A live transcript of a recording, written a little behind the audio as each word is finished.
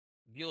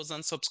Viewers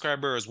and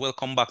subscribers,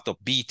 welcome back to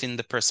Beating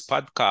the Press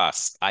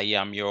podcast. I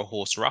am your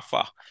host,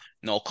 Rafa.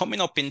 Now,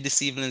 coming up in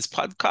this evening's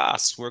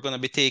podcast, we're going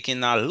to be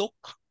taking a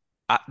look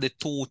at the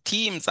two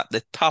teams at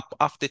the top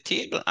of the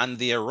table and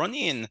they're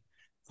running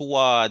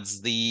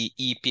towards the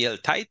EPL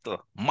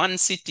title. Man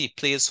City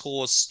plays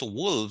host to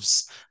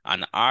Wolves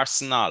and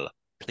Arsenal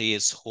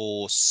plays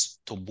host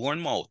to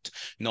Bournemouth.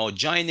 Now,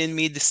 joining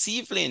me this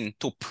evening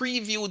to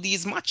preview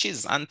these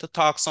matches and to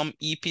talk some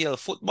EPL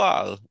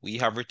football, we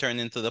have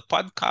returning to the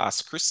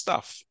podcast,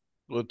 Christophe.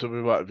 Good to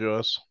be back,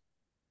 viewers.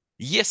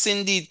 Yes,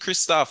 indeed,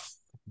 Christophe.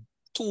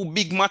 Two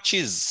big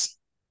matches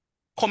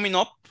coming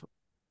up.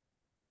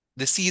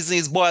 The season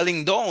is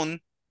boiling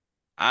down,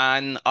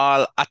 and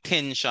all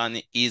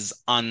attention is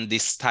on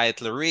this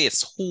title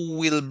race. Who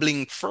will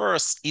blink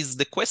first is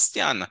the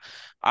question.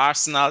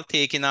 Arsenal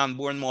taking on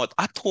Bournemouth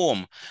at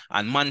home,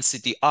 and Man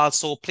City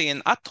also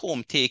playing at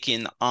home,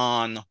 taking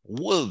on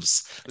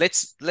Wolves.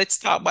 Let's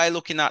start by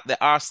looking at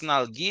the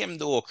Arsenal game,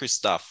 though,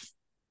 Christophe.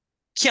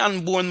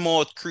 Can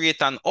Bournemouth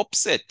create an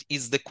upset?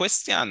 Is the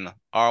question,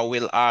 or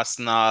will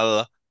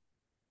Arsenal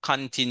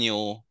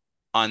continue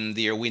on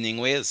their winning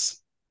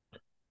ways?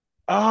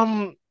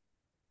 Um,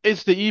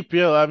 it's the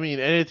EPL. I mean,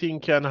 anything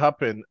can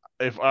happen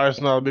if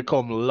Arsenal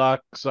become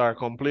lax or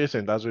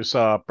complacent, as we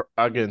saw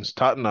against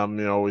Tottenham.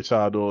 We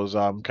saw those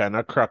kind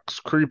of cracks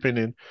creeping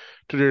in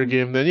to their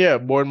game. Then yeah,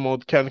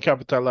 Bournemouth can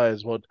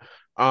capitalize. But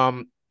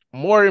um,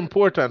 more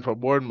important for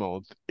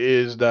Bournemouth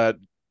is that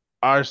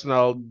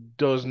Arsenal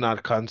does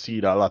not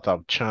concede a lot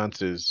of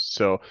chances.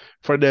 So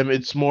for them,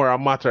 it's more a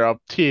matter of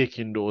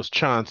taking those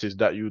chances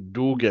that you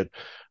do get,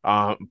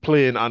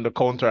 playing on the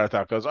counter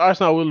attack. Because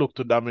Arsenal will look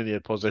to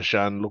dominate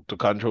possession, look to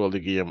control the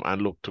game,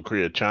 and look to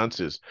create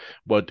chances.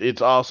 But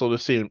it's also the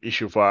same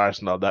issue for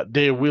Arsenal that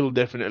they will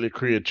definitely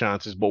create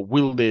chances, but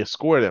will they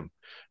score them?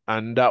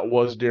 And that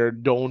was their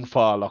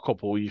downfall a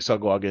couple of weeks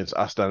ago against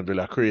Aston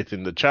Villa,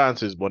 creating the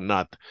chances, but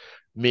not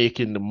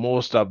making the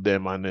most of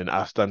them, and then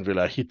Aston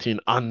Villa hitting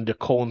on the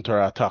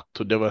counter attack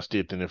to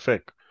devastating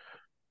effect.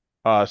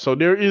 So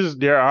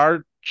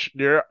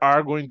there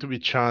are going to be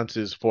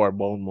chances for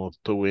Bournemouth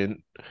to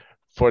win,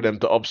 for them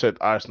to upset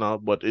Arsenal,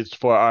 but it's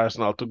for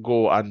Arsenal to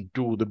go and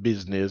do the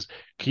business,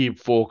 keep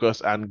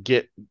focus, and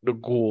get the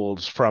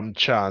goals from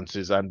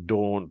chances, and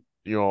don't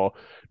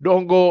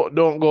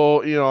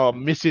go,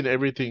 missing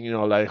everything,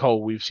 like how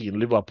we've seen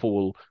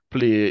Liverpool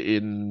play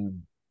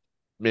in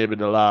maybe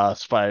the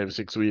last 5,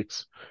 6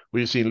 weeks.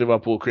 We've seen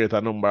Liverpool create a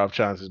number of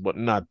chances, but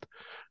not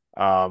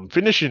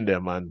finishing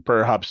them. And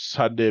perhaps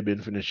had they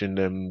been finishing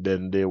them,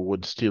 then they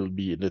would still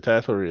be in the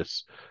title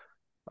race.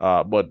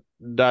 But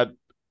that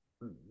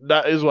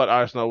is what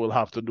Arsenal will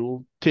have to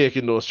do,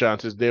 taking those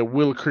chances. They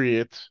will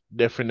create,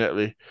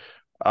 definitely.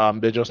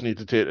 They just need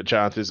to take the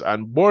chances.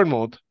 And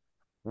Bournemouth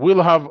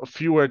will have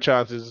fewer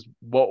chances,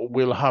 but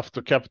will have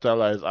to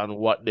capitalize on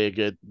what they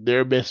get.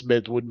 Their best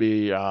bet would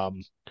be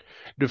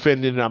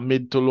defending a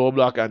mid to low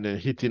block and then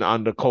hitting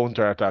on the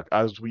counter attack,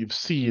 as we've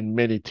seen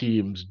many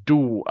teams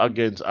do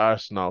against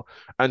Arsenal.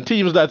 And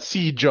teams that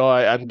see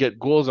joy and get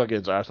goals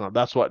against Arsenal,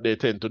 that's what they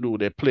tend to do.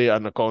 They play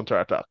on the counter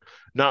attack.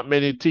 Not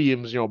many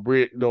teams,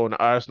 break down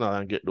Arsenal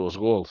and get those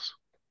goals.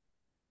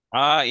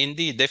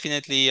 Indeed,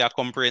 definitely a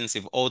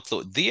comprehensive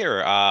outlook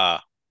there.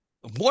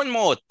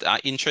 Bournemouth,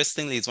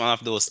 interestingly, is one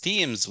of those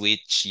teams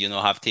which,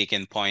 have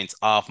taken points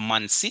off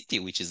Man City,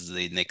 which is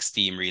the next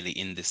team really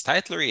in this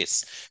title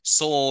race.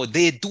 So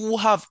they do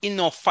have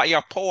enough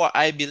firepower,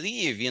 I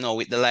believe,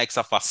 with the likes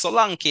of a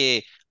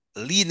Solanke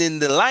leading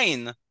the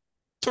line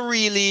to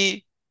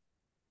really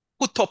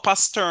put up a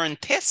stern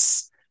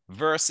test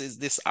versus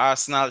this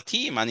Arsenal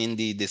team and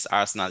indeed this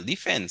Arsenal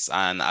defense.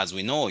 And as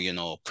we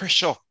know,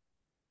 pressure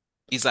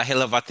is a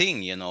hell of a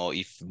thing.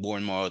 If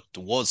Bournemouth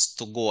was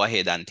to go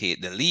ahead and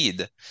take the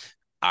lead,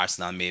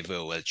 Arsenal may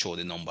very well throw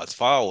the numbers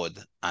forward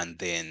and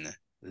then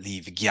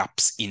leave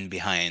gaps in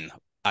behind,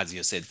 as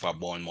you said, for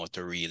Bournemouth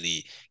to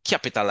really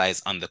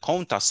capitalize on the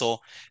counter. So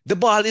the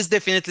ball is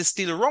definitely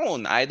still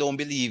around. I don't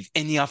believe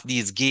any of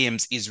these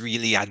games is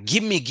really a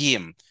gimme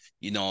game.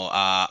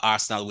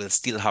 Arsenal will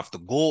still have to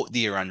go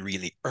there and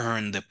really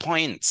earn the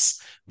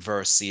points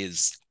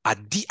versus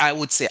I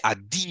would say a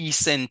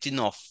decent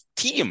enough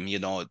team.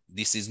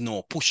 This is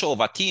no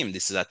pushover team.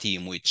 This is a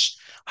team which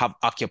have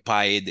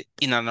occupied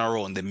in and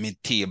around the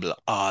mid-table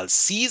all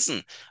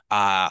season.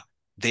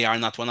 They are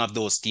not one of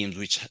those teams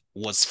which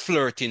was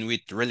flirting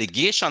with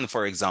relegation,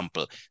 for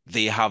example.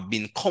 They have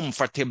been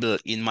comfortable,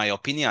 in my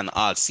opinion,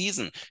 all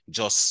season,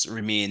 just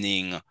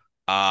remaining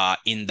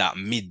in that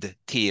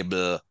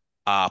mid-table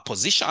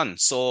position.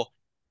 So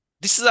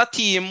this is a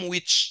team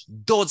which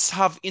does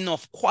have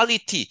enough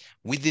quality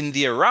within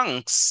their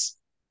ranks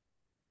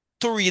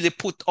to really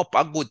put up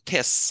a good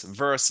test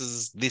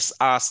versus this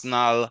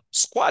Arsenal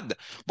squad.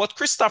 But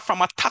Christoph,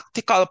 from a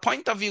tactical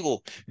point of view,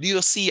 do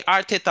you see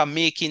Arteta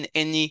making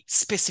any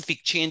specific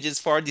changes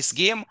for this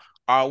game?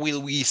 Or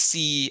will we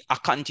see a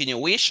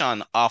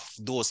continuation of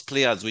those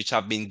players which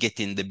have been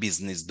getting the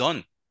business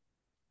done?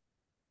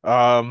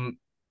 Um,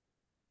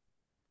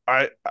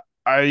 I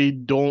I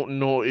don't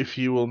know if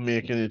he will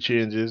make any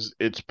changes.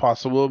 It's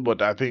possible,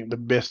 but I think the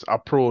best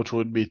approach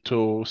would be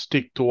to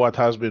stick to what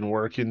has been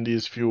working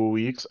these few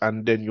weeks,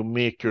 and then you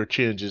make your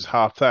changes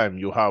halftime.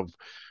 You have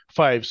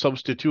five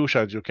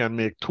substitutions. You can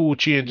make two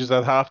changes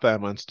at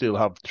halftime and still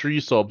have three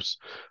subs,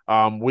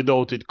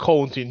 without it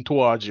counting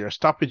towards your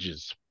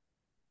stoppages.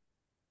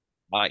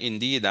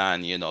 Indeed,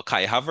 and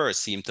Kai Havertz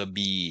seemed to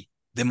be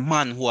the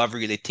man who have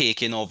really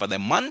taken over the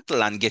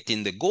mantle and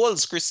getting the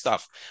goals,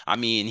 Christophe. I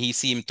mean, he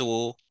seemed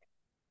to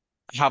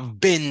have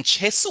bench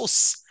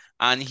Jesus,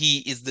 and he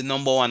is the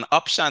number one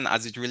option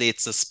as it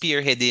relates to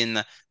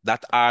spearheading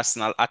that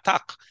Arsenal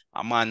attack.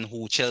 A man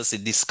who Chelsea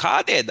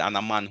discarded and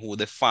a man who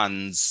the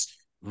fans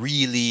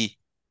really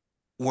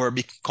were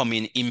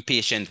becoming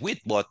impatient with.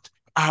 But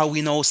are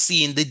we now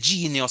seeing the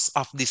genius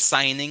of this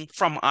signing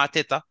from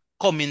Arteta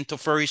coming to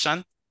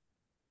fruition?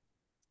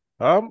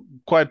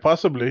 Quite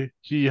possibly.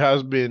 He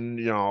has been,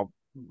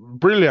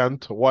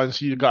 brilliant once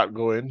he got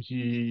going.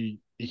 He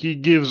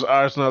gives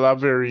Arsenal a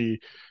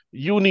very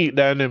unique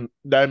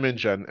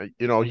dimension.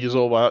 He's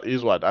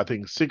what, I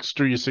think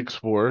 6'3",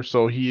 6'4",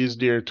 so he is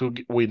there to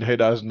win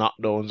headers,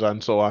 knockdowns,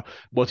 and so on.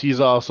 But he's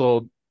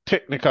also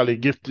technically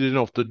gifted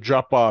enough to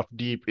drop off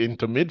deep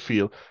into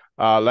midfield.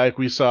 Like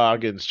we saw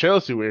against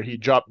Chelsea, where he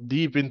dropped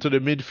deep into the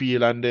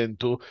midfield and then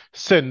to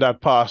send that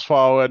pass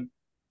forward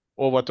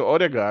over to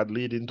Odegaard,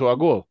 leading to a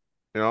goal.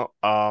 You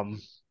know,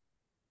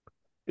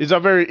 it's a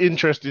very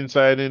interesting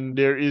signing.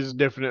 There is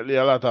definitely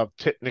a lot of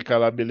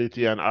technical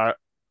ability, and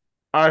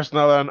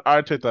Arsenal and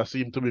Arteta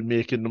seem to be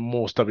making the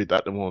most of it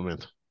at the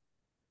moment.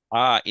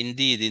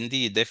 Indeed,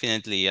 indeed,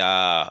 definitely.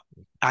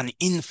 An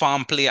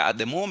informed player at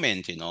the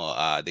moment,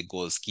 the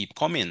goals keep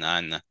coming.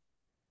 And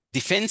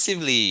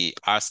defensively,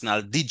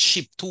 Arsenal did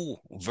ship two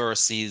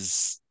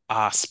versus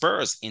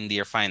Spurs in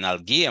their final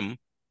game,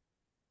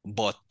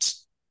 but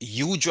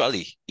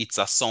usually it's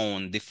a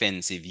sound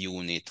defensive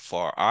unit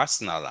for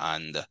Arsenal,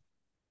 and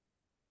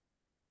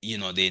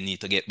they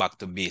need to get back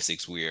to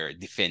basics where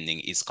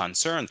defending is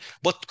concerned.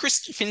 But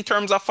Christoph, in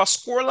terms of a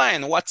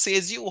scoreline, what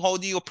says you? How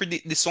do you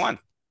predict this one?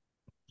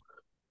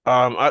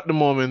 At the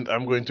moment,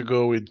 I'm going to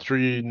go with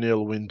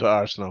 3-0 win to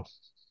Arsenal.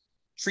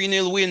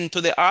 3-0 win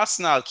to the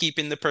Arsenal,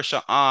 keeping the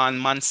pressure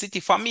on Man City.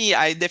 For me,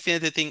 I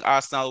definitely think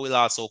Arsenal will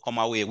also come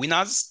away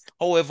winners.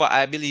 However,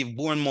 I believe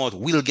Bournemouth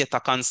will get a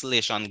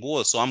consolation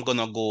goal. So I'm going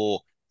to go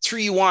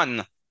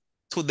 3-1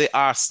 to the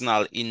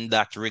Arsenal in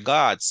that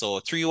regard. So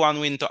 3-1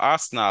 win to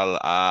Arsenal,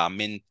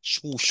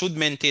 who should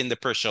maintain the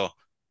pressure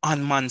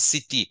on Man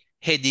City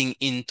heading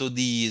into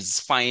these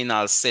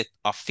final set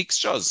of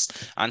fixtures.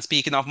 And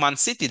speaking of Man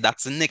City,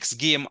 that's the next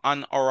game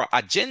on our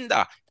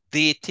agenda.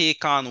 They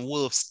take on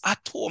Wolves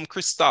at home,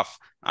 Christoph.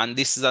 And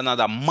this is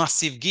another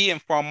massive game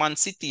for Man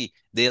City.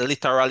 They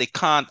literally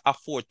can't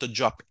afford to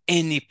drop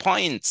any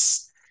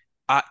points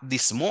at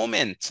this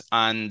moment.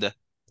 And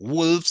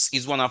Wolves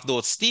is one of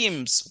those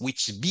teams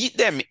which beat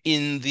them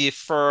in the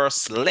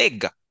first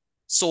leg.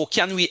 So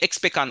can we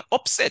expect an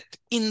upset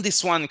in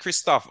this one,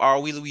 Christoph, or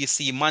will we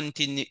see Man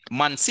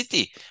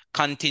City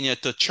continue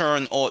to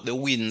churn out the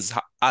wins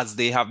as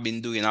they have been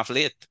doing of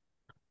late?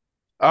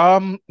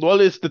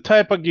 Well, it's the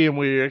type of game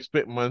where you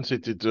expect Man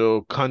City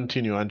to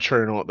continue and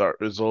churn out that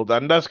result,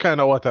 and that's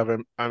kind of what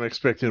I'm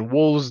expecting.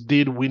 Wolves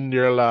did win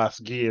their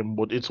last game,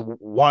 but it's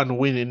one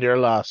win in their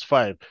last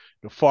five.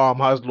 The form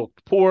has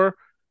looked poor.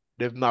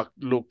 They've not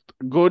looked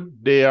good.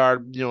 They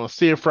are,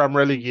 safe from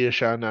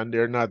relegation, and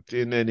they're not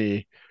in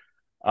any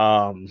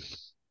um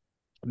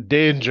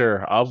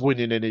danger of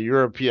winning any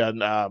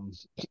European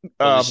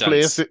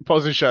Positions.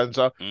 position.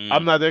 So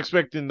I'm Mm. not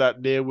expecting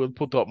that they will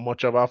put up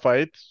much of a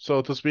fight,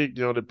 so to speak.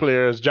 The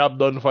players' job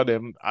done for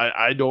them.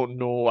 I don't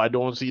know. I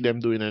don't see them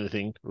doing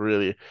anything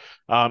really.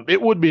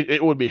 It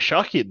would be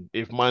shocking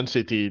if Man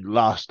City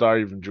lost or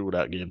even drew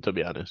that game, to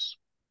be honest.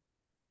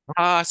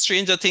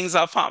 Stranger things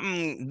have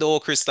happened, though,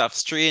 Christoph.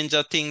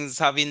 Stranger things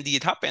have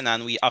indeed happened,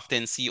 and we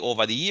often see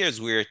over the years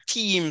where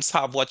teams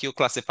have what you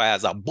classify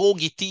as a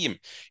bogey team.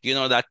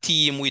 That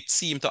team which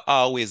seem to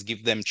always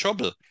give them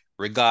trouble,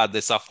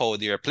 regardless of how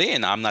they're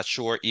playing. I'm not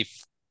sure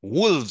if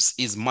Wolves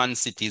is Man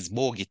City's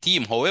bogey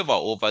team. However,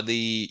 over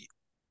the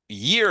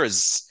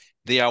years,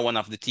 they are one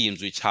of the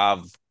teams which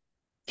have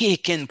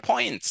taken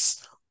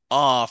points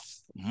off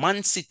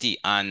Man City,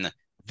 and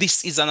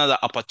this is another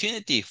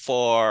opportunity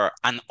for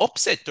an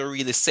upset to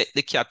really set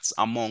the cats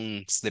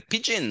amongst the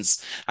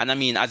pigeons. And I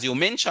mean, as you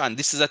mentioned,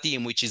 this is a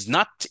team which is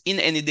not in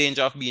any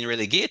danger of being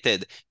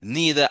relegated,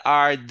 neither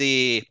are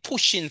they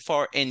pushing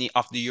for any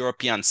of the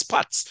European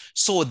spots.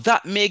 So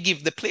that may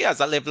give the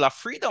players a level of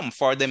freedom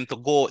for them to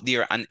go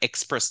there and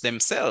express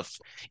themselves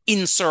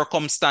in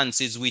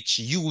circumstances which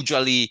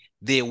usually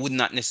they would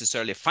not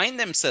necessarily find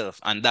themselves.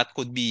 And that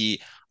could be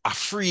a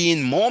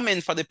freeing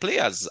moment for the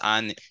players,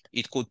 and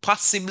it could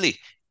possibly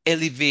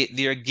elevate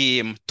their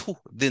game to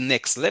the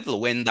next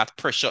level when that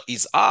pressure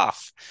is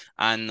off.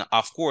 And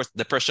of course,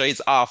 the pressure is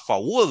off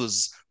for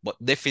Wolves, but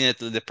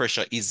definitely the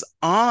pressure is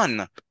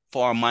on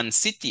for Man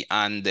City.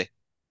 And,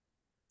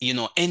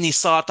 any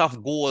sort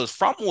of goal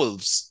from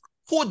Wolves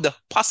could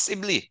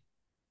possibly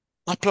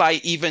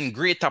apply even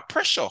greater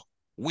pressure,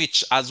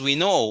 which, as we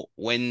know,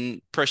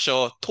 when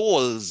pressure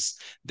tolls,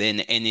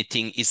 then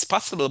anything is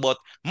possible. But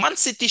Man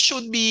City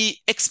should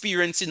be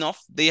experienced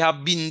enough. They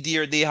have been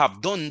there, they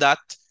have done that.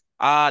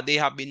 They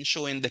have been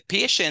showing the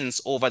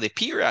patience over the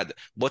period.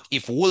 But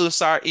if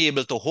Wolves are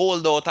able to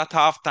hold out at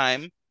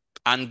halftime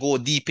and go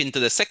deep into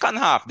the second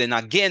half, then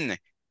again,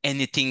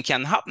 anything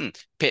can happen.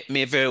 Pep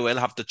may very well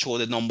have to throw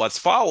the numbers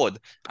forward,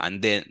 and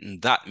then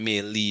that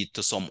may lead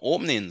to some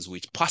openings,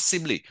 which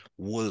possibly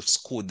Wolves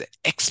could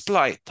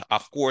exploit.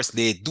 Of course,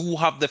 they do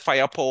have the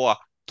firepower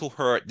to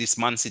hurt this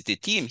Man City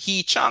team.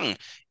 He Chang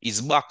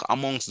is back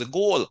amongst the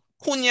goal.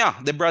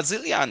 Cunha, the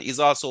Brazilian, is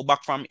also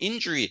back from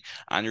injury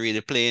and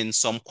really playing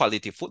some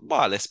quality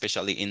football,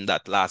 especially in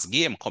that last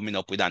game, coming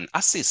up with an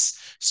assist.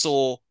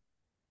 So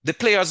the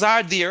players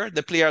are there,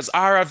 the players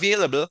are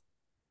available,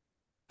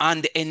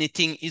 and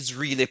anything is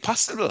really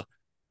possible.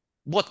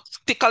 But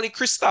particularly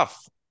Christophe,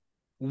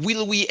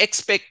 will we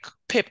expect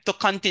Pep to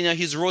continue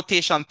his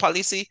rotation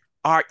policy,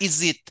 or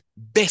is it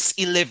best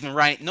 11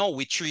 right now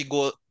with 3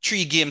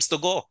 games to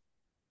go?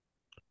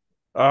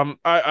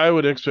 I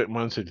would expect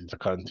Man City to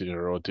continue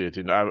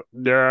rotating.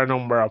 There are a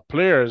number of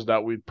players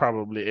that we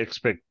probably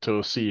expect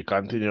to see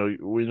continue.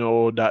 We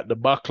know that the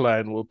back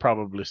line will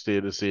probably stay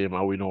the same,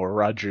 and we know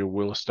Rodri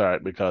will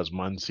start because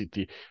Man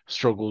City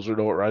struggles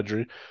without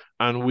Rodri.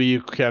 And we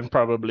can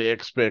probably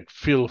expect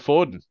Phil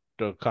Foden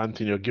to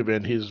continue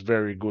given his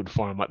very good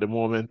form at the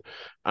moment,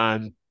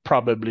 and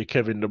probably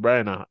Kevin De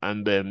Bruyne.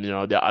 And then,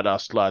 the other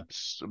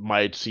slots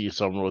might see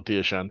some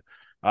rotation.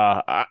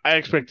 I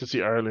expect to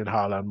see Erling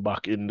Haaland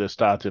back in the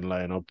starting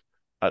lineup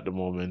at the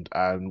moment,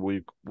 and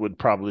we would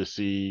probably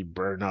see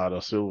Bernardo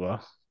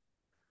Silva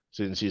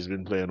since he's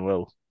been playing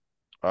well.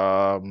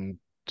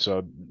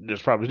 So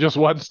there's probably just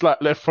one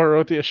slot left for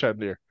rotation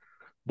there.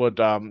 But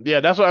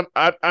yeah, that's what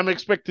I'm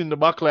expecting the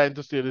back line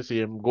to stay the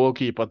same,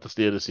 goalkeeper to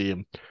stay the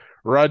same.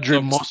 Rodri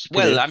So, must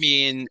well, play. I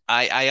mean,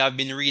 I have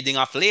been reading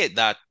of late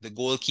that the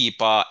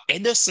goalkeeper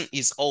Ederson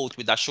is out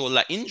with a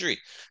shoulder injury.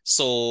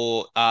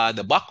 So,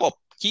 the backup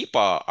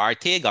keeper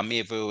Ortega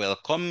may very well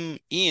come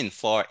in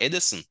for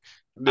Ederson.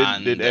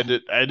 Did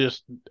And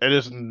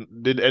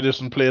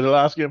Edison play the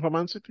last game for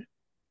Man City?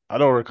 I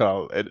don't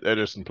recall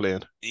Edison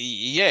playing.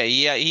 yeah,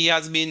 he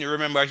has been.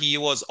 Remember, he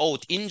was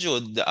out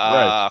injured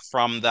Right.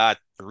 from that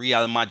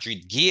Real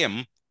Madrid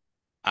game,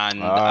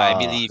 and I Ah,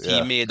 believe he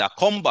yeah. made a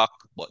comeback,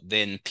 but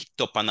then picked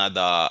up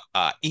another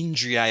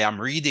injury. I am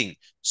reading,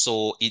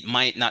 so it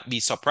might not be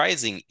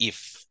surprising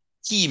if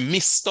he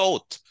missed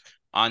out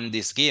on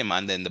this game,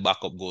 and then the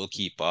backup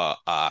goalkeeper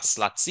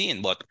slots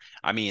in. But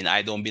I mean,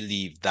 I don't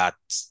believe that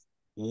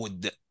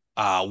would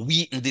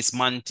weaken this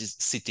Man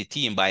City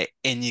team by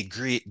any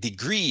great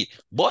degree.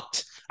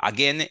 But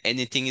again,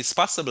 anything is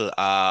possible.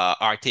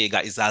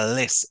 Ortega is a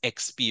less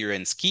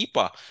experienced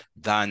keeper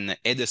than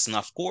Edison,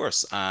 of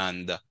course,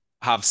 and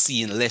have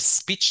seen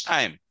less pitch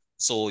time.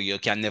 So you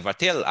can never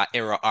tell. A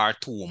error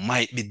R2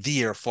 might be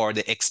there for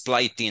the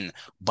exploiting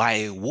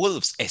by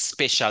Wolves,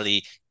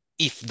 especially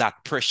if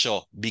that pressure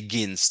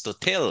begins to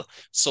tell.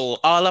 So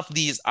all of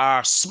these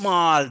are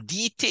small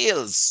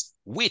details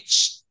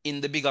which, in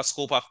the bigger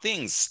scope of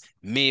things,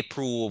 may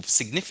prove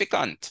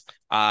significant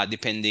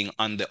depending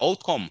on the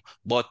outcome.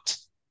 But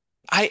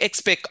I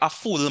expect a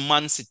full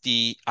Man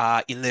City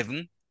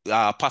 11,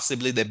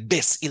 possibly the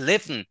best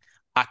 11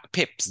 at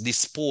Pep's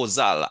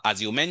disposal. As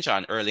you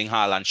mentioned, Erling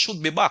Haaland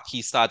should be back.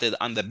 He started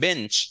on the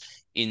bench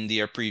in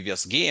their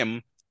previous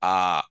game.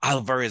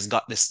 Alvarez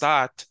got the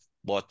start,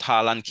 but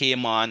Haaland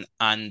came on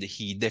and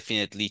he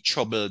definitely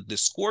troubled the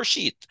score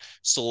sheet.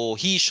 So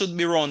he should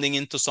be rounding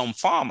into some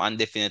form and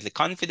definitely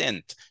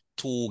confident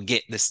to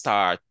get the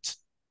start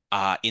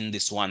in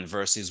this one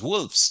versus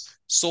Wolves.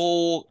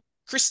 So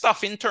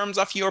Christoph, in terms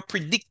of your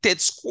predicted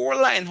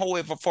scoreline,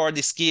 however, for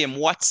this game,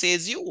 what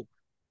says you?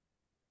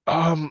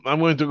 I'm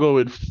going to go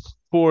with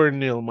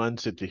 4-0 Man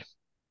City.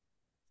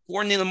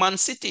 4-0 Man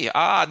City.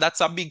 That's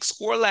a big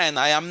scoreline.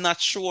 I am not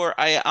sure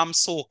I am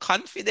so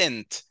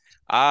confident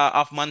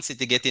of Man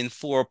City getting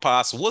 4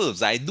 past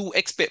Wolves. I do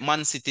expect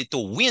Man City to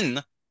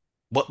win,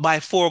 but by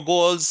 4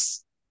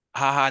 goals,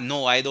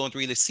 no, I don't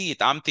really see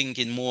it. I'm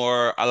thinking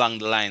more along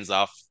the lines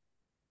of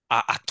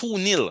a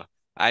 2-0.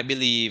 I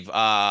believe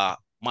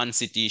Man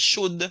City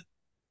should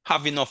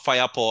have enough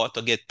firepower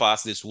to get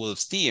past this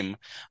Wolves team,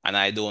 and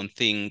I don't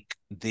think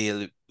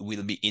they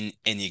will be in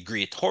any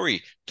great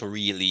hurry to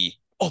really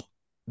up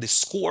the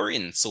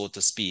scoring, so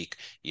to speak.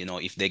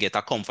 If they get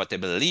a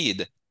comfortable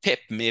lead, Pep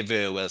may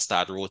very well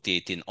start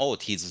rotating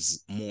out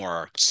his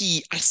more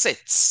key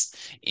assets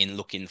in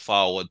looking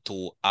forward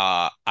to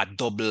a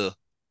double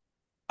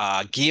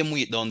game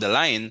week down the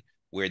line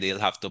where they'll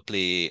have to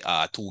play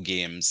 2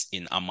 games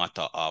in a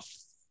matter of,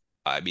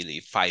 I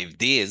believe, 5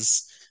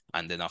 days.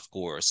 And then, of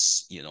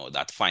course,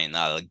 that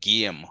final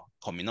game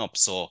coming up.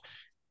 So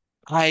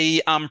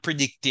I am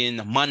predicting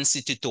Man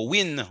City to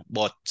win,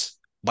 but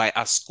by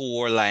a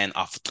score line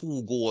of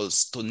 2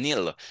 goals to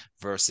nil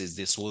versus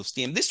this Wolves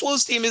team. This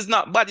Wolves team is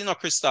not bad,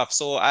 Christoph.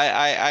 So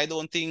I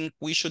don't think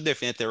we should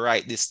definitely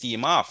write this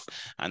team off.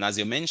 And as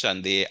you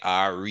mentioned, they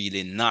are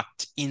really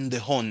not in the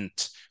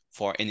hunt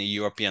for any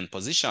European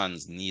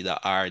positions. Neither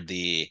are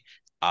they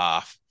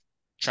uh,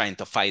 trying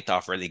to fight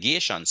off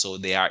relegation. So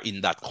they are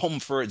in that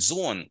comfort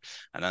zone.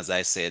 And as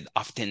I said,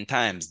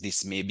 oftentimes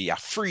this may be a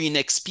freeing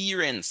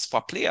experience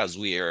for players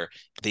where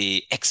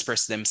they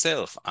express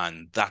themselves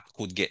and that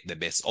could get the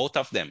best out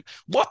of them.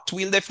 But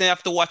we'll definitely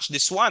have to watch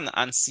this one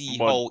and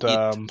see how But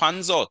it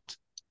pans out.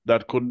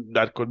 that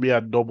could be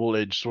a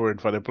double-edged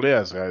sword for the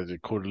players, guys.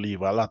 It could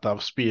leave a lot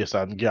of space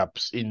and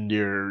gaps in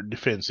their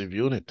defensive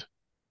unit.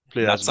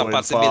 Players That's a going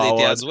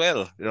possibility forward, as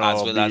well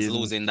as being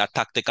losing that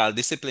tactical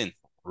discipline.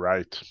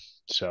 right.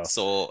 So,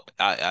 So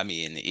I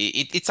mean,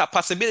 it's a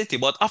possibility,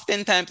 but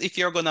oftentimes if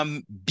you're gonna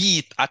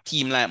beat a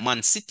team like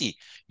Man City,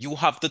 you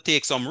have to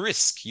take some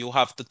risk. You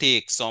have to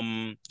take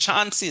some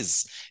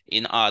chances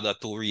in order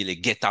to really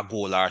get a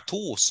goal or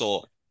two.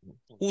 So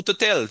who to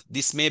tell?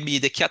 This may be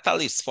the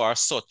catalyst for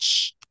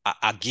such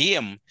a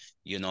game,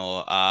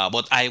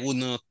 but I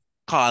wouldn't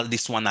call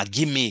this one a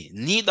gimme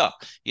neither.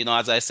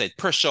 As I said,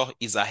 pressure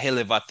is a hell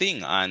of a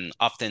thing. And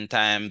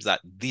oftentimes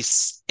at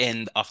this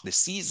end of the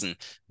season,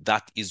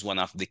 that is one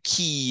of the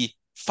key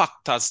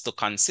factors to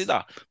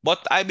consider.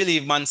 But I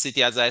believe Man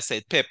City, as I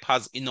said, Pep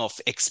has enough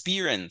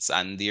experience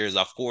and there's,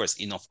 of course,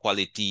 enough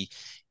quality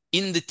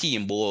in the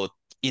team, both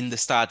in the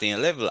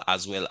starting level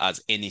as well as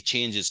any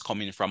changes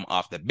coming from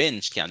off the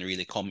bench can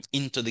really come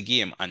into the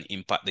game and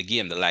impact the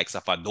game. The likes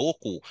of a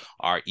Doku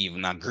or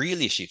even a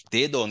Grealish, if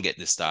they don't get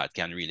the start,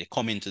 can really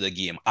come into the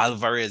game.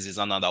 Alvarez is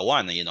another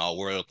one, a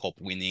World Cup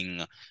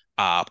winning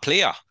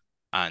player.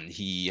 And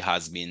he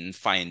has been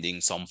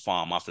finding some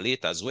form of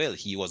late as well.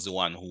 He was the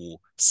one who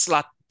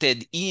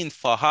slotted in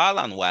for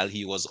Haaland while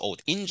he was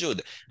out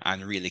injured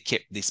and really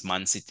kept this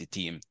Man City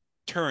team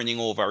turning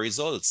over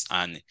results.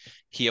 And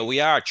here we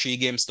are, 3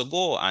 games to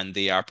go, and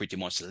they are pretty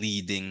much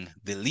leading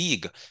the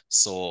league.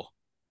 So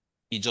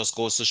it just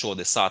goes to show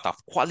the sort of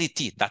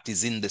quality that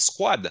is in the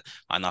squad,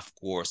 and of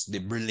course, the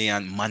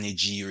brilliant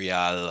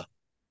managerial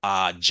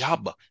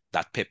job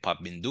that Pep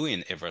have been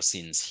doing ever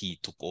since he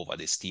took over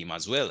this team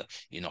as well.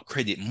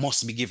 Credit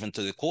must be given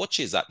to the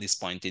coaches at this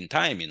point in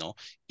time.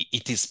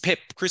 It is Pep,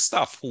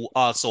 Christophe, who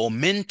also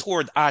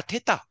mentored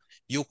Arteta.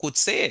 You could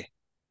say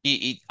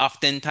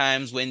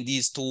oftentimes when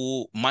these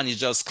two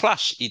managers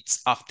clash,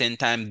 it's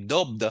oftentimes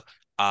dubbed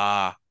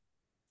uh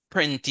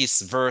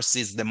apprentice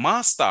versus the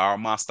master or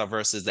master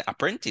versus the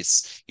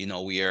apprentice,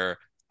 where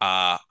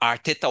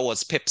Arteta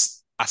was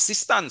Pep's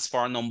assistant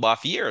for a number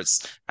of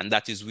years. And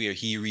that is where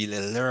he really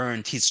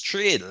learned his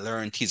trade,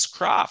 learned his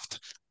craft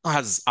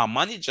as a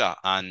manager.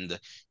 And,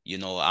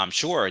 I'm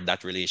sure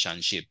that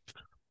relationship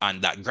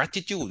and that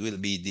gratitude will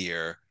be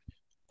there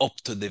up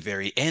to the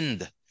very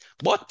end.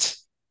 But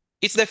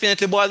it's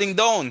definitely boiling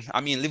down.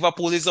 I mean,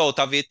 Liverpool is out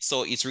of it,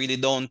 so it's really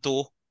down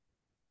to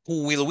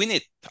who will win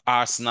it,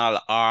 Arsenal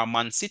or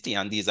Man City.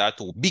 And these are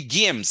two big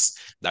games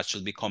that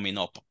should be coming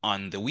up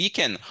on the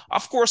weekend.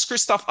 Of course,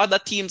 Christoph, other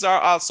teams are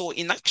also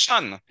in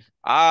action.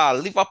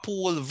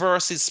 Liverpool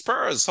versus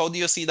Spurs. How do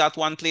you see that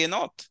one playing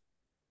out?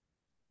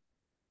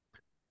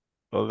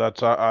 well,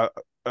 that's a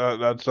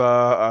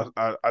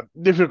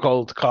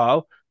difficult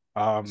call.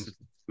 Um,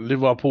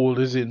 Liverpool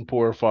is in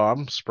poor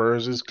form.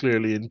 Spurs is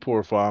clearly in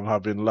poor form,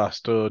 having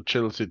lost to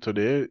Chelsea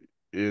today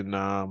in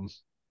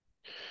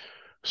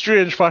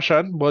strange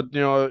fashion. But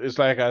it's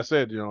like I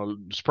said,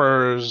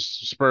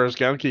 Spurs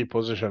can keep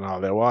position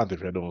all they want if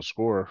they don't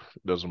score.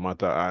 It doesn't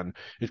matter. And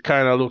it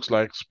kind of looks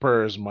like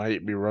Spurs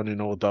might be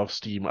running out of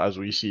steam as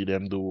we see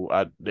them do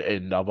at the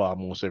end of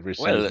almost every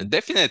Well, season.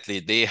 definitely,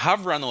 they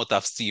have run out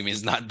of steam.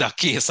 Is not the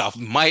case of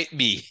might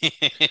be.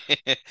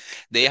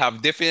 They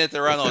have definitely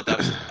run out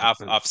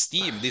of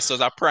steam. This was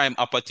a prime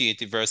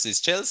opportunity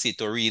versus Chelsea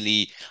to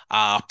really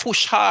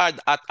push hard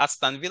at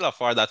Aston Villa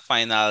for that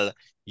final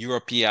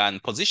European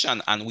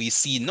position. And we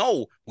see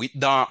now with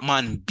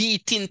Dortmund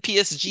beating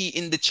PSG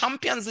in the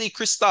Champions League,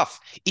 Christoph,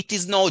 it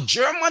is now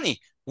Germany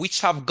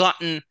which have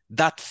gotten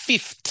that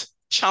fifth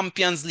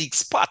Champions League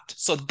spot.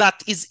 So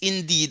that is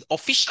indeed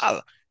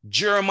official.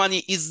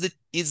 Germany is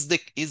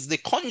the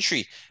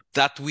country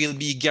that will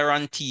be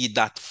guaranteed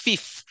that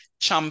fifth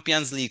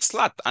Champions League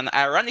slot. And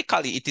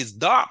ironically, it is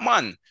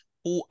Dortmund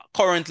who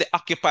currently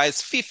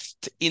occupies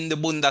fifth in the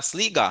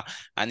Bundesliga.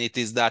 And it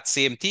is that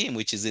same team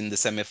which is in the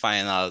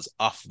semifinals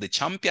of the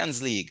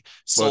Champions League.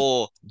 But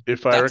So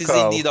if I that is recall,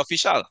 indeed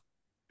official.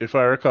 if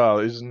I recall,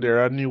 isn't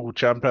there a new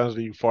Champions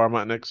League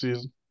format next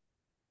season?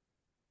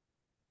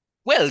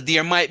 Well,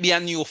 there might be a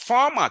new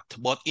format,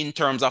 but in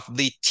terms of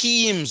the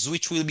teams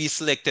which will be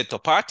selected to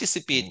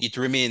participate, Mm. it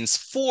remains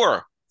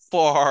four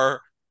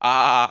for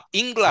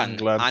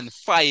England England. and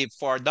five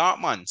for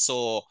Dortmund.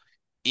 So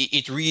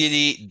it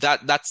really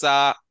that's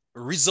a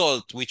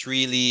result which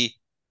really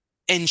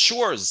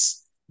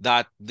ensures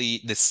that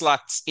the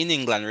slots in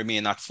England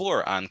remain at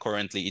four, and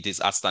currently it is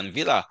Aston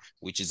Villa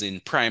which is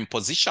in prime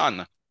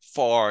position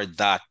for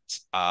that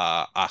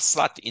a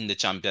slot in the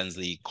Champions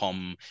League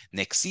come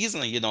next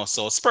season, you know.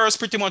 So Spurs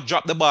pretty much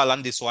dropped the ball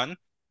on this one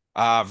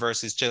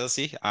versus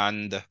Chelsea,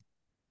 and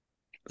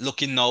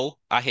looking now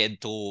ahead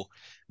to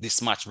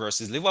this match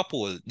versus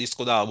Liverpool, this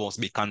could almost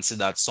be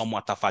considered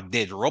somewhat of a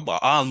dead rubber,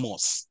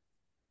 almost,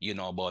 you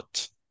know,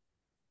 but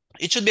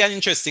it should be an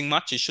interesting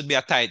match. It should be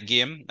a tight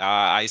game.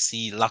 I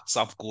see lots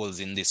of goals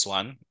in this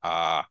one.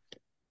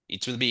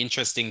 It will be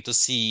interesting to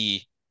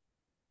see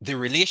the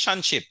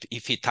relationship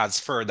if it has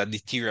further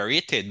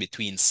deteriorated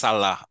between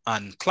Salah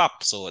and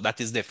Klopp. So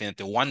that is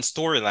definitely one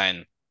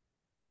storyline.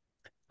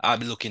 I'll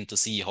be looking to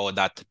see how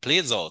that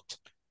plays out.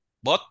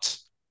 But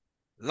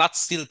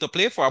lots still to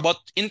play for. But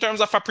in terms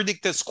of a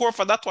predicted score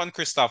for that one,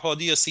 Christoph, how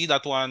do you see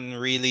that one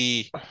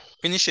really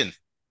finishing?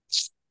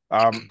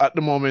 At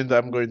the moment,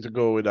 I'm going to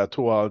go with a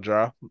 2-all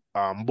draw.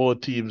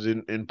 Both teams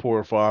in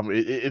poor form.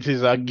 It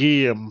is a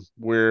game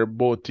where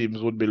both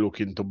teams would be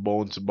looking to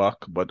bounce back,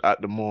 but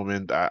at the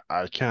moment,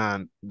 I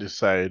can't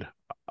decide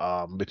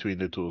between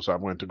the two, so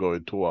I'm going to go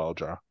with 2-all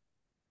draw.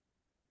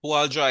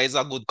 Dual draw is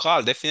a good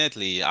call,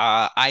 definitely.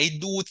 I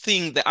do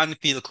think the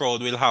Anfield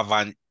crowd will have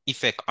an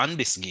effect on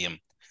this game.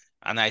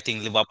 And I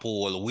think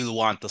Liverpool will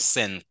want to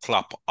send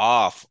Klopp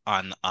off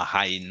on a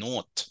high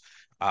note.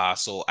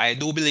 So I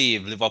do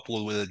believe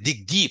Liverpool will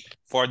dig deep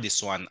for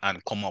this one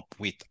and come up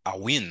with a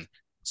win.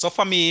 So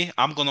for me,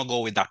 I'm going to go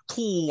with a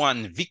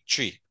 2-1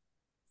 victory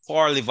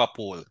for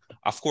Liverpool.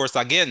 Of course,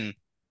 again,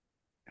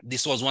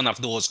 this was one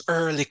of those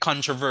early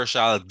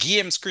controversial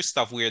games,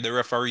 Christoph, where the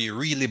referee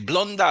really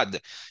blundered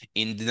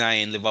in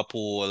denying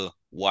Liverpool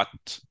what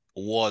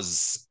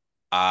was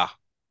a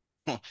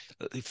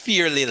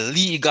fairly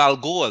legal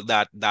goal.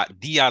 That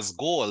Diaz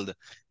goal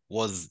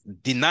was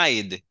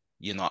denied,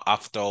 you know,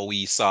 after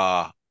we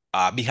saw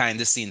behind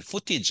the scene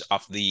footage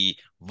of the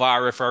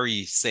VAR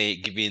referee say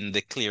giving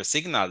the clear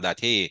signal that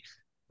hey,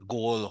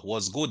 goal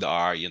was good,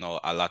 or you know,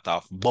 a lot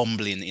of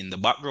bumbling in the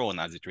background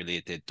as it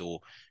related to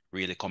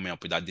really coming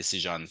up with a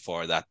decision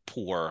for that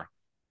poor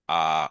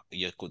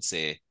you could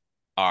say,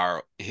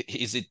 or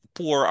is it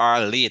poor or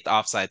late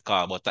offside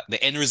call, but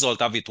the end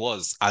result of it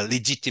was a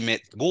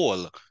legitimate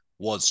goal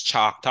was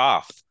chalked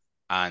off,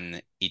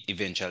 and it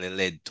eventually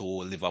led to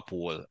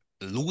Liverpool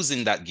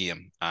losing that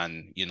game.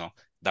 And you know,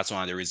 that's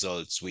one of the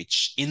results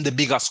which in the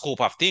bigger scope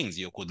of things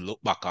you could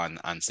look back on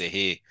and say,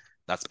 hey,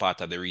 that's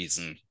part of the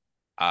reason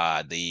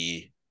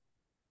the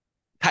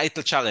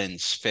title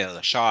challenge fell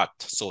short,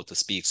 so to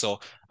speak. So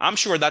I'm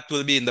sure that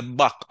will be in the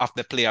back of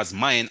the players'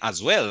 mind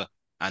as well.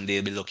 And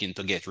they'll be looking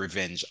to get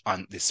revenge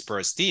on the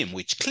Spurs team,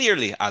 which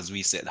clearly, as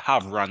we said,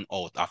 have run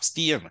out of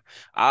steam.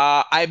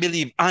 I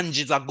believe Ange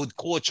is a good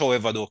coach,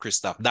 however, though,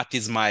 Christoph. That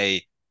is my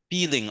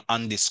feeling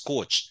on this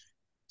coach.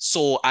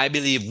 So I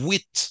believe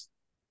with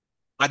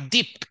a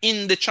dip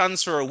in the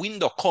transfer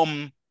window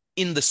come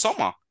in the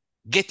summer,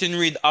 getting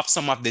rid of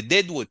some of the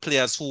deadwood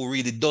players who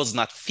really does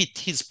not fit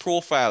his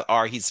profile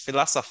or his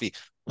philosophy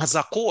as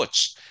a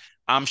coach.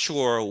 I'm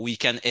sure we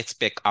can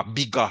expect a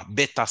bigger,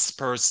 better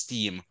Spurs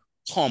team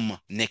come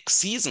next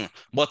season.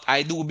 But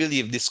I do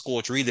believe this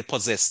coach really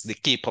possesses the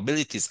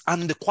capabilities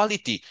and the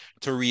quality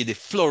to really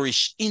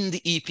flourish in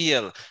the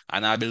EPL.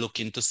 And I'll be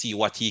looking to see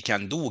what he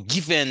can do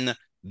given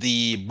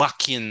the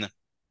backing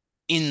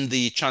in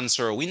the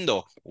transfer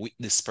window with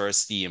the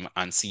Spurs team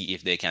and see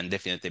if they can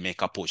definitely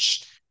make a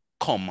push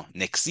come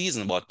next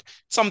season. But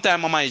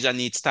sometimes a manager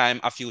needs time,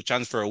 a few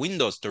transfer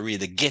windows to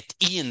really get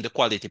in the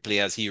quality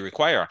players he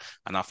require,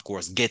 and of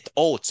course get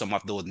out some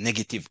of those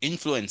negative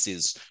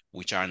influences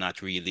which are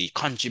not really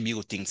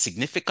contributing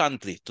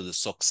significantly to the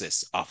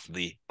success of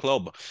the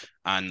club.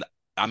 And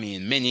I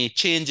mean, many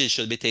changes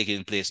should be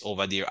taking place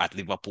over there at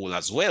Liverpool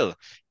as well.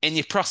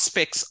 Any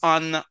prospects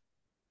on uh,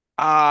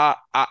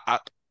 uh, uh,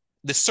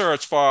 the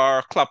search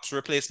for Klopp's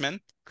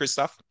replacement,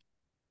 Christoph?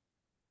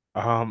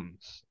 Um,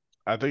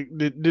 I think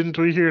didn't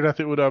we hear that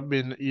it would have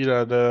been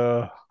either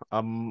the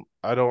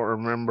I don't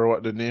remember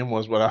what the name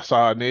was, but I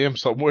saw a name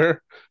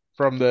somewhere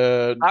from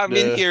I've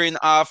been hearing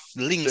of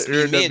the links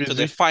being made to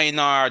the Eredivisie. fine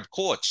art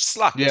coach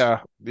slot. Yeah,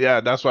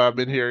 yeah, that's what I've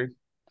been hearing.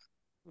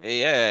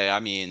 Yeah,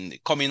 I mean,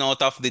 coming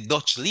out of the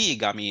Dutch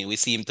league, I mean, we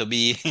seem to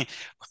be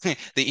the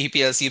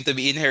EPL seem to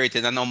be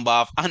inheriting a number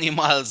of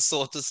animals,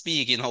 so to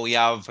speak. You know, we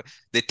have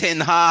the Ten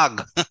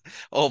Hag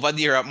over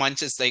there at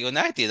Manchester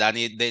United,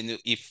 and then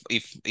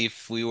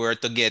if we were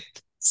to get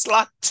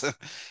Slot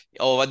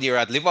over there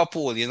at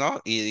Liverpool, you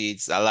know,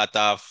 it's a lot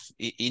of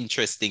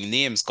interesting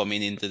names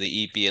coming into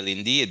the EPL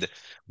indeed.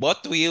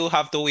 But we'll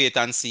have to wait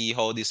and see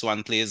how this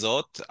one plays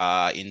out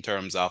in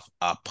terms of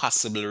a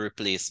possible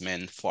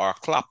replacement for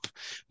Klopp.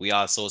 We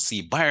also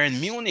see Bayern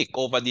Munich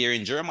over there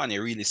in Germany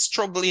really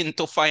struggling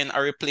to find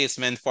a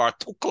replacement for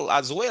Tuchel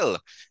as well.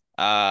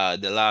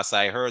 The last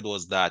I heard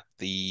was that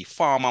the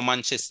former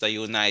Manchester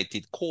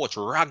United coach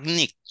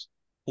Ragnick,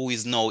 who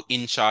is now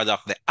in charge of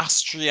the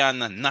Austrian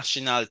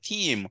national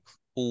team,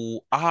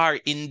 who are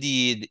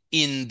indeed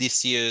in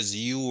this year's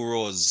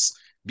Euros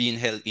being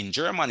held in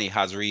Germany,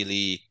 has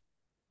really,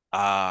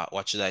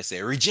 what should I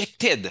say,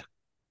 rejected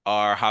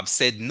or have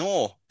said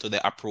no to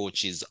the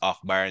approaches of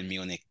Bayern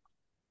Munich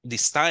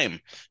this time.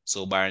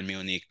 So Bayern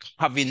Munich,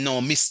 having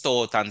no missed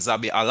out on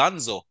Xabi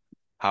Alonso,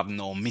 have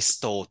no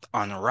missed out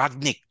on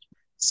Ragnick.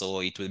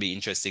 So it will be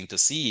interesting to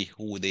see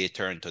who they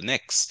turn to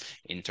next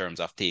in terms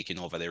of taking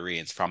over the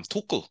reins from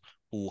Tuchel,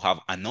 who have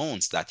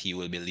announced that he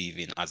will be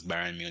leaving as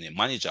Bayern Munich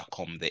manager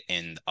come the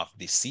end of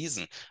this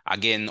season.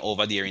 Again,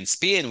 over there in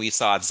Spain, we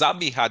saw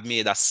Xabi had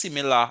made a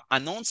similar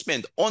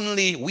announcement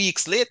only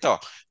weeks later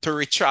to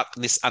retract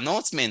this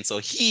announcement. So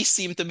he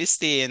seemed to be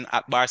staying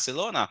at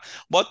Barcelona.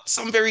 But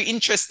some very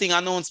interesting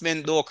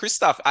announcement though,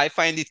 Christoph. I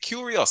find it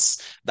curious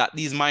that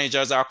these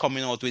managers are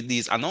coming out with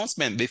these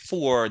announcements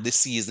before the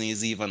season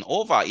is even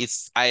over.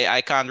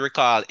 I can't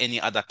recall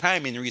any other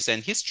time in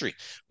recent history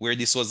where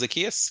this was the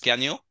case.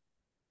 Can you?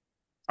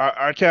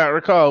 I can't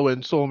recall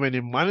when so many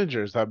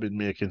managers have been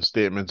making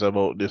statements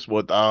about this,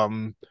 but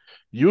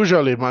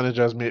usually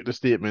managers make the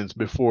statements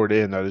before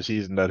the end of the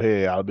season that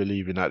hey, I'll be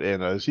leaving at the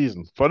end of the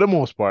season. For the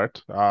most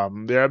part,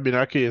 there have been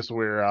a case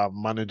where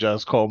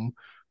managers come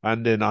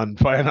and then on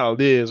final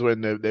days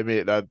when they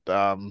make that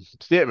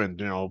statement,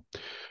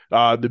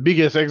 the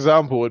biggest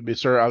example would be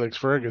Sir Alex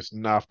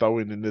Ferguson after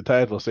winning the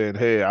title saying,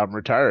 "Hey, I'm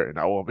retiring.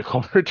 I won't be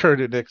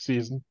returning next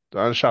season."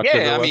 And shocked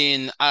Yeah, I everyone.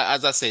 mean,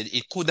 as I said,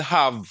 it could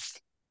have,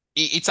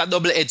 it's a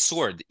double-edged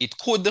sword. It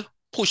could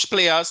push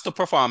players to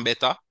perform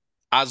better,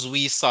 as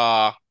we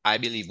saw, I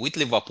believe, with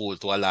Liverpool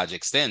to a large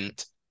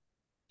extent,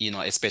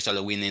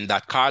 especially winning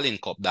that Carling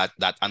Cup. That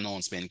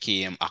announcement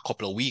came a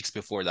couple of weeks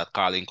before that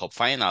Carling Cup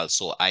final.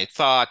 So I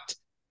thought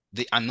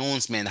the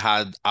announcement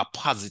had a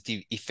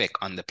positive effect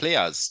on the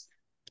players.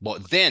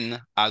 But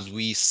then, as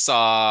we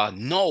saw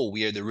now,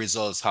 where the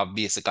results have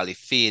basically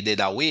faded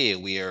away,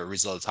 where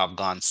results have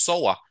gone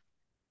sour,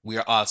 we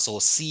are also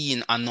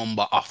seeing a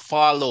number of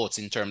fallouts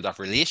in terms of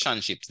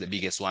relationships, the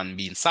biggest one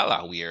being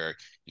Salah, where,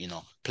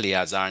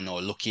 players are now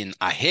looking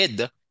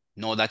ahead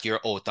now that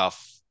you're out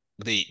of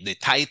the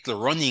title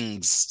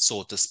runnings,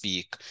 so to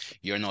speak.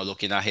 You're now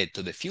looking ahead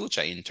to the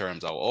future in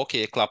terms of,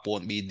 okay, Klopp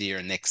won't be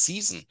there next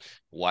season.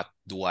 What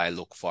do I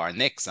look for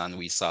next? And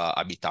we saw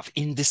a bit of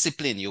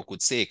indiscipline, you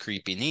could say,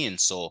 creeping in.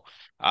 So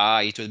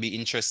it will be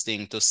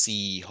interesting to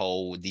see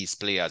how these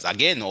players,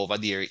 again, over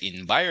there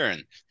in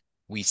Bayern,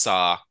 we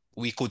saw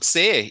we could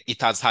say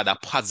it has had a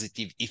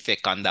positive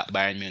effect on that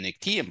Bayern Munich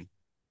team,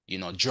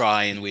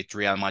 drawing with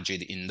Real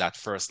Madrid in that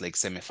first leg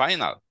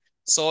semi-final.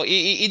 So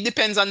it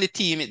depends on the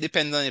team, it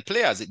depends on the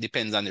players, it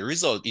depends on the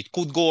result. It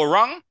could go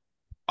wrong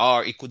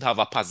or it could have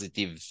a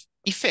positive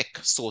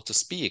effect, so to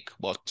speak.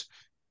 But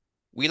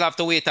we'll have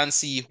to wait and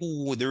see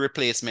who the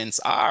replacements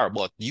are.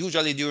 But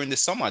usually during the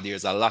summer,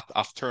 there's a lot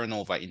of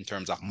turnover in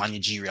terms of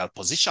managerial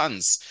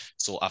positions.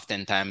 So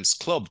oftentimes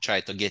club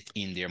try to get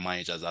in their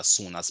managers as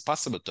soon as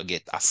possible to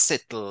get a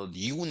settled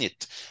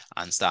unit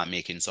and start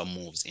making some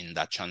moves in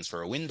that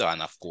transfer window.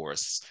 And of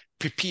course,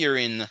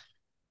 preparing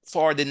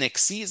for the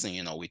next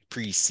season, with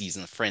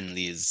preseason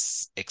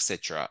friendlies,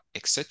 etc.,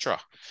 etc.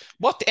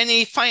 But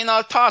any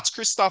final thoughts,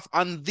 Christoph,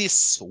 on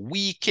this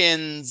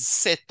weekend's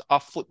set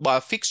of football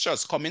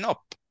fixtures coming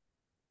up?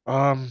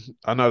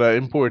 Another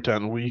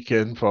important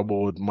weekend for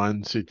both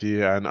Man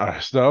City and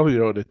Arsenal.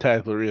 The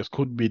title race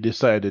could be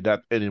decided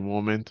at any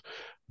moment.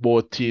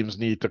 Both teams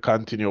need to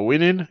continue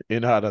winning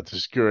in order to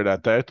secure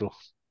that title.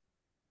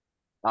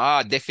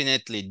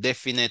 Definitely,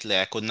 definitely.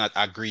 I could not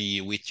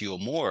agree with you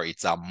more.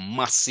 It's a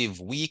massive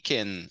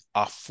weekend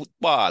of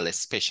football,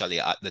 especially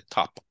at the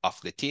top of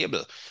the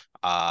table.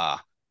 Uh,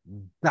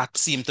 that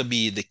seemed to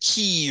be the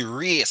key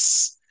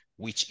race,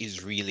 which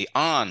is really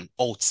on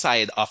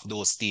outside of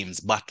those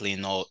teams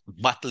battling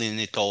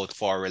it out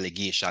for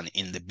relegation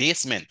in the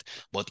basement.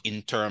 But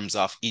in terms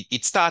of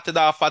it started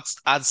off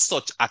as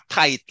such a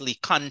tightly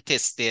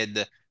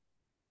contested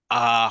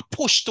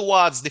push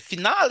towards the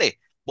finale.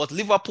 But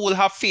Liverpool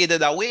have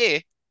faded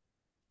away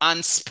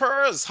and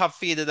Spurs have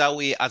faded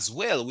away as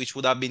well, which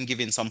would have been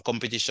giving some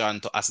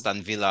competition to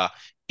Aston Villa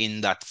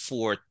in that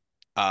fourth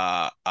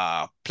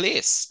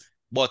place.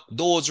 But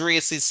those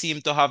races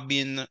seem to have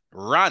been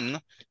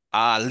run.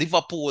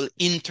 Liverpool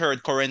in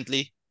third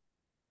currently,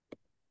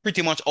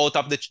 pretty much out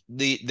of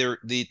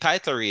the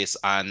title race,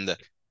 and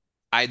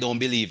I don't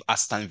believe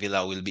Aston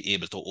Villa will be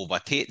able to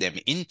overtake them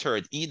in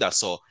third either.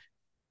 So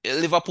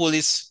Liverpool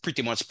is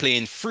pretty much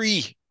playing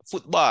free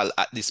football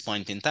at this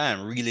point in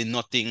time. Really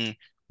nothing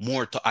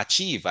more to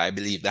achieve. I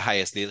believe the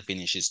highest they'll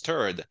finish is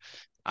third.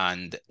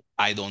 And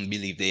I don't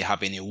believe they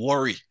have any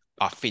worry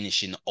of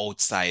finishing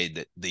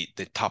outside the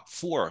top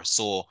four.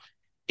 So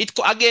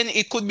again,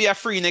 it could be a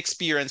freeing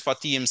experience for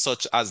teams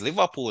such as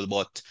Liverpool,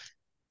 but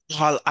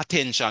all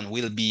attention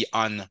will be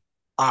on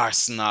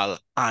Arsenal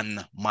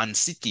and Man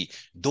City.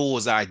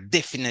 Those are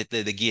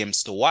definitely the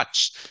games to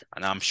watch.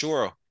 And I'm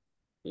sure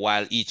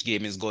while each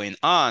game is going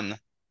on,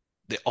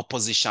 the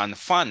opposition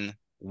fan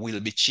will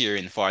be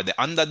cheering for the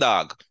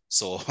underdog.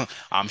 So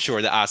I'm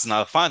sure the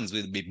Arsenal fans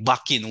will be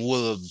backing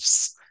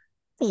Wolves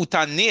foot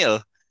and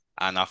nail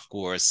And of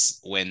course,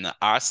 when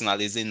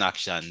Arsenal is in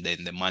action,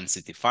 then the Man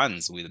City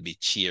fans will be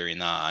cheering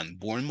on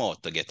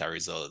Bournemouth to get a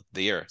result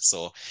there.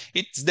 So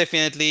it's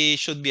definitely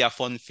should be a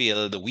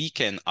fun-filled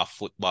weekend of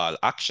football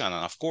action.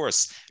 And of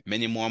course,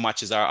 many more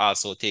matches are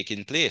also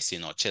taking place.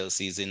 You know,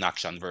 Chelsea is in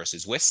action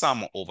versus West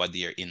Ham over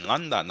there in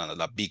London,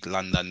 another big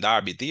London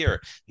derby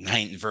there,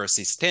 9th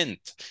versus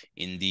 10th.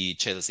 Indeed,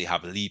 Chelsea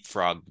have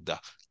leapfrogged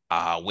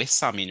West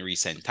Ham in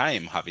recent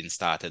time, having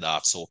started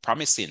off so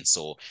promising.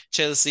 So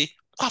Chelsea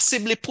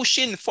possibly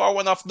pushing for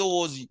one of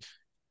those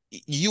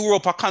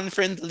Europa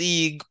Conference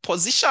League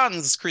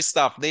positions,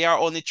 Christophe. They are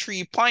only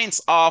 3 points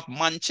off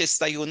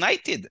Manchester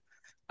United.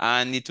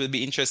 And it will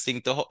be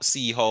interesting to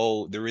see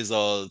how the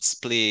results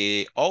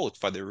play out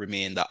for the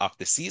remainder of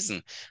the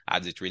season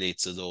as it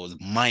relates to those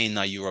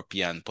minor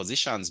European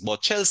positions.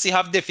 But Chelsea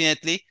have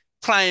definitely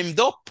climbed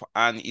up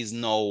and is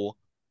now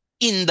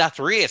in that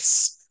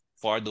race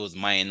for those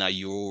minor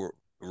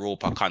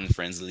Europa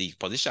Conference League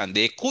position.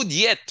 They could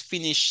yet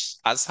finish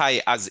as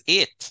high as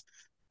 8th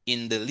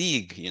in the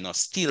league, you know,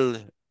 still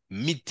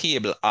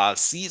mid-table all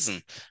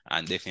season.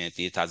 And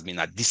definitely it has been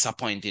a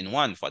disappointing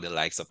one for the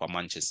likes of a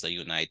Manchester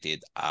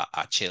United,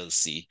 a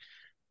Chelsea,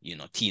 you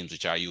know, teams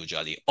which are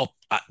usually up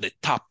at the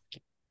top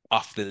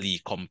of the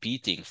league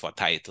competing for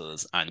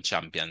titles and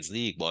Champions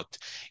League. But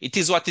it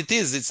is what it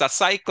is. It's a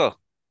cycle.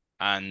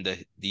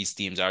 And these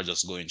teams are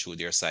just going through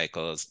their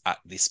cycles at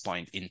this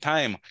point in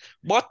time.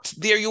 But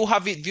there you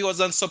have it, viewers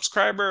and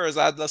subscribers.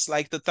 I'd just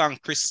like to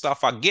thank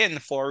Christophe again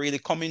for really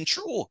coming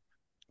through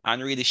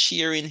and really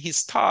sharing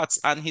his thoughts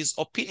and his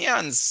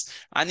opinions.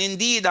 And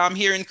indeed, I'm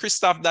hearing,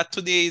 Christophe, that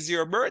today is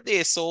your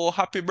birthday. So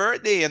happy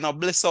birthday, and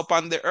bless up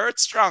on the earth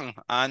strong.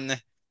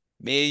 And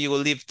may you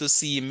live to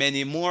see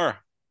many more.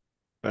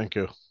 Thank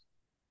you.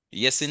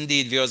 Yes,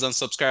 indeed, viewers and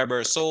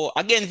subscribers. So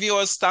again,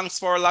 viewers, thanks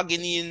for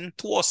logging in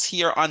to us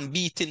here on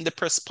Beating the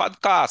Press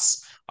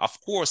podcast. Of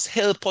course,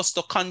 help us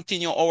to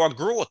continue our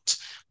growth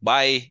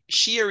by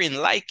sharing,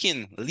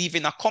 liking,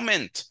 leaving a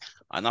comment.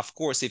 And of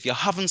course, if you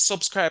haven't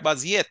subscribed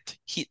as yet,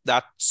 hit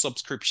that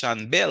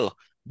subscription bell.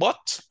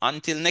 But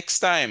until next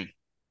time,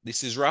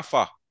 this is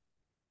Rafa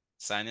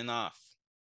signing off.